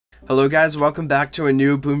Hello guys, welcome back to a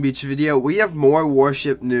new Boom Beach video. We have more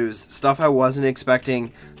Warship news, stuff I wasn't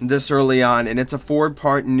expecting this early on, and it's a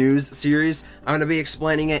 4-part news series. I'm going to be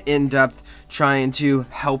explaining it in depth, trying to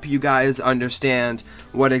help you guys understand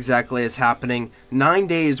what exactly is happening. 9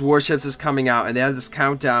 days Warships is coming out, and they have this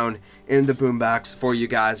countdown in the boombox for you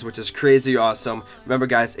guys, which is crazy awesome. Remember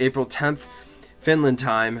guys, April 10th, Finland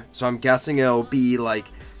time, so I'm guessing it'll be like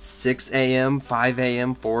 6 a.m., 5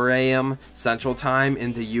 a.m., 4 a.m. Central Time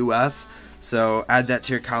in the US. So add that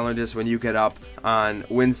to your calendars when you get up on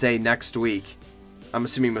Wednesday next week. I'm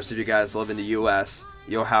assuming most of you guys live in the US.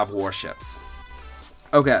 You'll have Warships.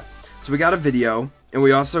 Okay, so we got a video, and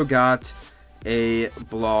we also got a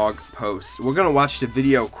blog post. We're going to watch the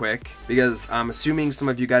video quick, because I'm assuming some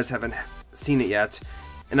of you guys haven't seen it yet.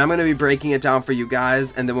 And I'm going to be breaking it down for you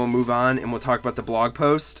guys, and then we'll move on, and we'll talk about the blog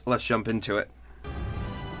post. Let's jump into it.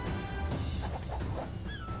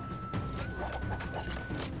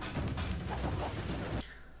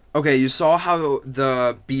 Okay, you saw how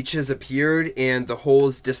the beaches appeared and the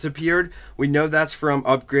holes disappeared. We know that's from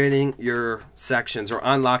upgrading your sections or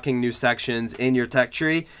unlocking new sections in your tech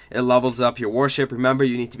tree. It levels up your warship. Remember,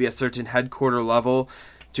 you need to be a certain headquarter level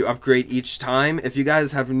to upgrade each time. If you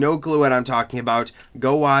guys have no clue what I'm talking about,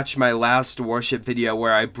 go watch my last warship video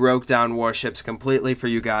where I broke down warships completely for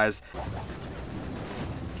you guys.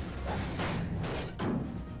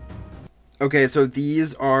 Okay, so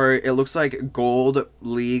these are, it looks like gold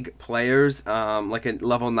league players, like a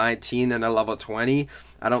level 19 and a level 20.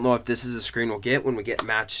 I don't know if this is a screen we'll get when we get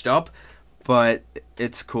matched up, but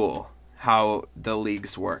it's cool how the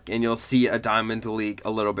leagues work. And you'll see a diamond league a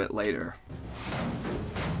little bit later.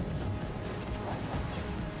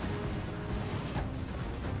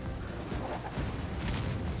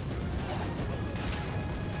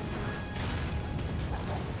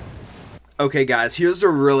 Okay guys, here's the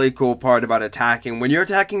really cool part about attacking. When you're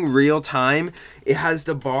attacking real time, it has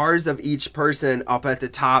the bars of each person up at the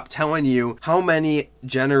top telling you how many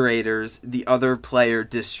generators the other player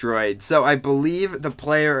destroyed. So I believe the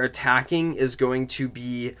player attacking is going to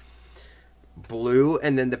be blue,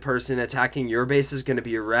 and then the person attacking your base is going to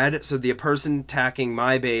be red. So the person attacking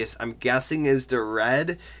my base, I'm guessing, is the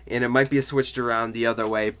red, and it might be switched around the other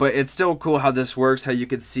way. But it's still cool how this works, how you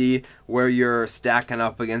can see where you're stacking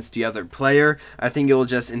up against the other player. I think it will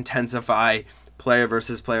just intensify player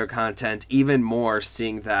versus player content even more,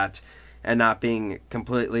 seeing that and not being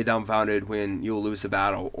completely dumbfounded when you'll lose a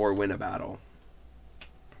battle or win a battle.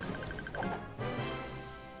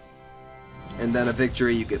 And then a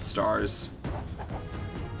victory, you get stars.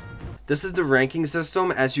 This is the ranking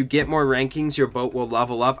system. As you get more rankings, your boat will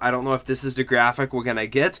level up. I don't know if this is the graphic we're gonna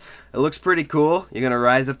get. It looks pretty cool. You're gonna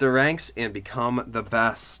rise up the ranks and become the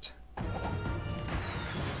best.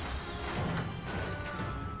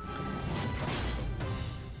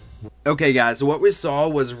 Okay guys, so what we saw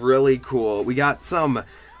was really cool. We got some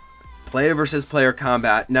player versus player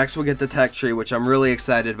combat. Next we'll get the tech tree, which I'm really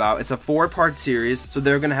excited about. It's a 4-part series, so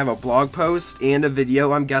they're gonna have a blog post and a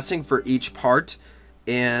video, I'm guessing, for each part.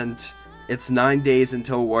 And it's 9 days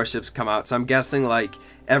until warships come out, so I'm guessing like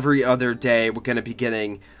every other day we're gonna be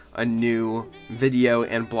getting a new video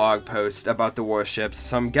and blog post about the warships.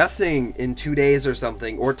 So I'm guessing in 2 days or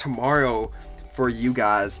something, or tomorrow for you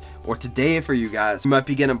guys, or today for you guys, we might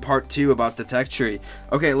be getting part 2 about the tech tree.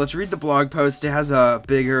 Okay, let's read the blog post. It has a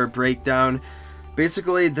bigger breakdown.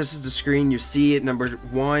 Basically, this is the screen you see. Number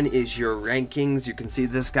 1 is your rankings. You can see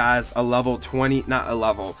this guy's a level 20, not a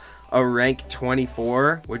level, a rank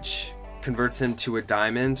 24, which converts him to a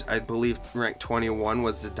diamond. I believe rank 21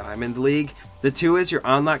 was the diamond league. The 2 is your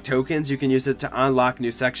unlock tokens. You can use it to unlock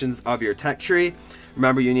new sections of your tech tree.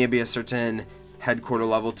 Remember, you need to be a certain headquarter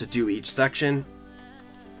level to do each section.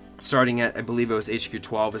 Starting at, I believe it was HQ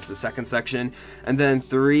 12 is the second section. And then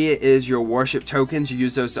 3 is your warship tokens. You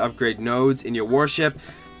use those to upgrade nodes in your warship.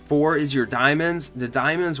 4 is your diamonds. The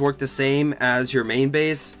diamonds work the same as your main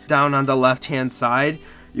base. Down on the left hand side,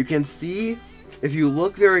 you can see, if you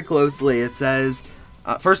look very closely, it says,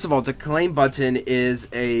 first of all, the claim button is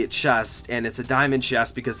a chest, and it's a diamond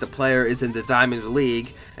chest because the player is in the diamond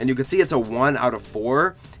league. And you can see it's a 1 out of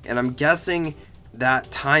 4, and I'm guessing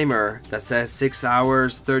that timer that says 6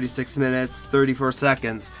 hours, 36 minutes, 34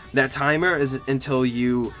 seconds, that timer is until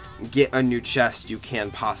you get a new chest you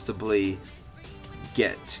can possibly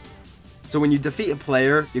get. So when you defeat a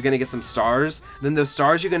player, you're going to get some stars. Then those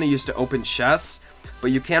stars you're going to use to open chests,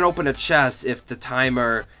 but you can't open a chest if the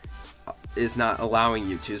timer is not allowing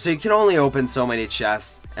you to. So you can only open so many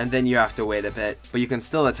chests, and then you have to wait a bit, but you can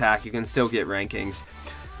still attack, you can still get rankings.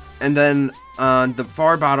 And then on the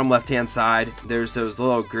far bottom left hand side, there's those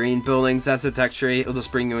little green buildings. That's the tech tree. It'll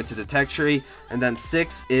just bring you into the tech tree. And then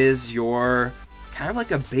 6 is your kind of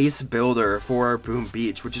like a base builder for Boom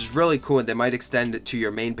Beach, which is really cool. And they might extend it to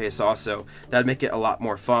your main base also. That'd make it a lot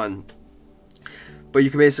more fun. But you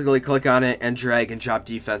can basically click on it and drag and drop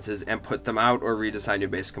defenses and put them out or redesign your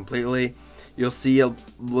base completely. You'll see a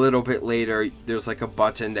little bit later, there's like a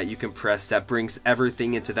button that you can press that brings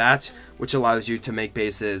everything into that, which allows you to make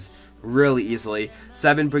bases really easily.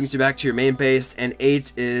 7 brings you back to your main base, and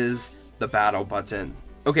 8 is the battle button.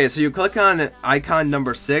 Okay, so you click on icon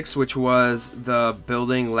number 6, which was the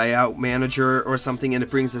building layout manager or something, and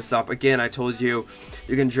it brings this up. Again, I told you,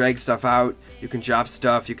 you can drag stuff out, you can drop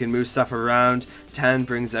stuff, you can move stuff around. 10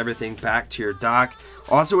 brings everything back to your dock.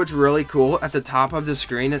 Also, what's really cool, at the top of the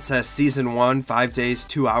screen it says Season 1, 5 days,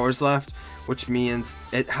 2 hours left, which means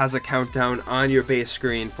it has a countdown on your base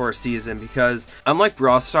screen for a season, because unlike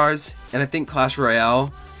Brawl Stars, and I think Clash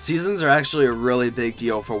Royale, seasons are actually a really big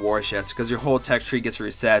deal for Warships, because your whole tech tree gets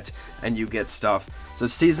reset and you get stuff. So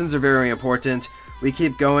seasons are very important. We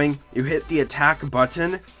keep going, you hit the attack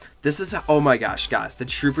button. This is, oh my gosh guys, the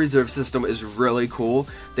troop reserve system is really cool.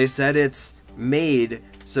 They said it's made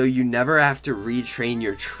so you never have to retrain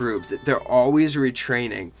your troops. They're always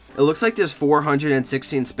retraining. It looks like there's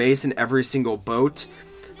 416 space in every single boat.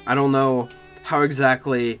 I don't know how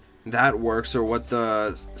exactly that works or what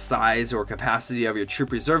the size or capacity of your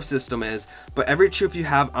troop reserve system is, but every troop you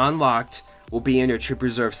have unlocked will be in your troop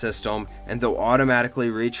reserve system and they'll automatically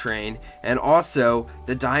retrain. And also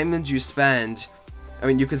the diamonds you spend, I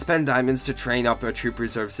mean, you can spend diamonds to train up a troop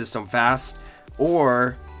reserve system fast,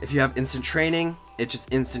 or if you have instant training, it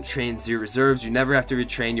just instant trains your reserves. You never have to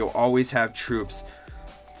retrain. You'll always have troops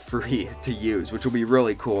free to use, which will be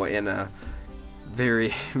really cool and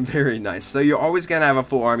very, very nice. So you're always gonna have a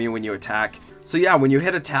full army when you attack. So yeah, when you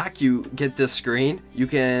hit attack, you get this screen. You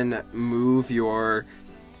can move your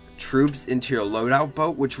troops into your loadout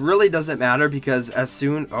boat, which really doesn't matter because as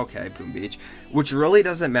soon, okay, Boom Beach, which really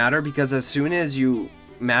doesn't matter because as soon as you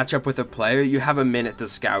match up with a player, you have a minute to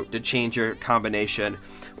scout to change your combination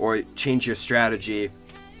or change your strategy.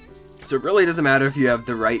 So it really doesn't matter if you have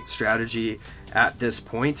the right strategy at this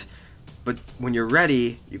point, but when you're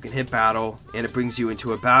ready, you can hit battle and it brings you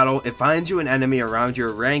into a battle. It finds you an enemy around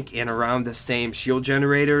your rank and around the same shield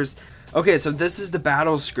generators. Okay, so this is the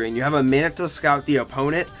battle screen. You have a minute to scout the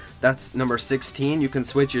opponent. That's number 16. You can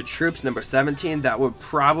switch your troops. Number 17, that would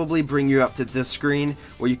probably bring you up to this screen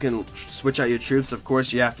where you can switch out your troops. Of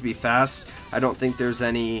course, you have to be fast. I don't think there's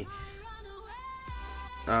any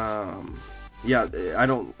yeah,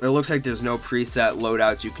 it looks like there's no preset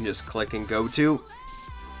loadouts you can just click and go to.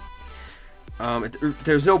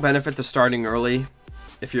 There's no benefit to starting early.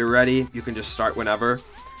 If you're ready, you can just start whenever.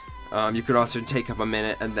 You could also take up a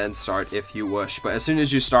minute and then start if you wish. But as soon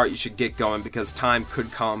as you start, you should get going because time could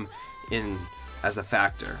come in as a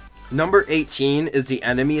factor. Number 18 is the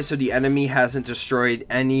enemy. So the enemy hasn't destroyed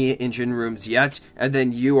any engine rooms yet. And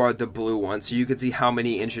then you are the blue one. So you can see how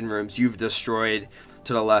many engine rooms you've destroyed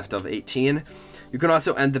to the left of 18. You can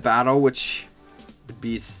also end the battle, which would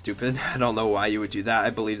be stupid. I don't know why you would do that. I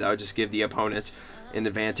believe that would just give the opponent an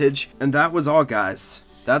advantage. And that was all, guys.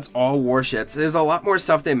 That's all Warships. There's a lot more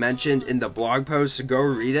stuff they mentioned in the blog post, so go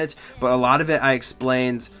read it. But a lot of it I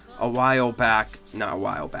explained a while back, not a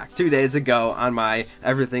while back, 2 days ago on my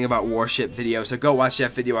Everything About Warship video. So go watch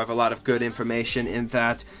that video. I have a lot of good information in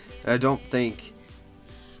that. I don't think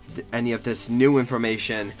any of this new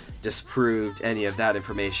information disproved any of that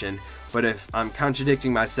information. But if I'm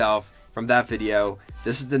contradicting myself from that video,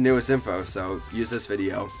 this is the newest info, so use this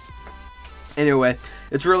video. Anyway,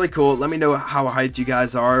 it's really cool. Let me know how hyped you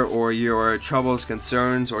guys are, or your troubles,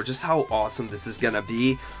 concerns, or just how awesome this is gonna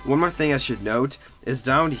be. One more thing I should note is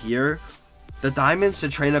down here, the diamonds to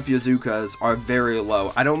train up Yazukas are very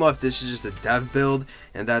low. I don't know if this is just a dev build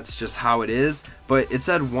and that's just how it is, but it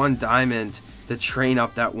said 1 diamond to train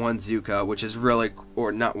up that 1 Zuka, which is really,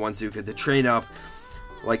 or not 1 Zuka, to train up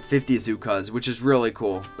like 50 Zukas, which is really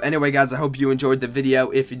cool. But anyway, guys, I hope you enjoyed the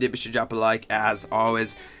video. If you did, be sure to drop a like as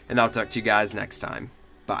always, and I'll talk to you guys next time.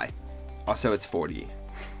 Bye. Also, it's 40,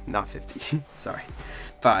 not 50. Sorry.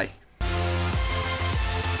 Bye.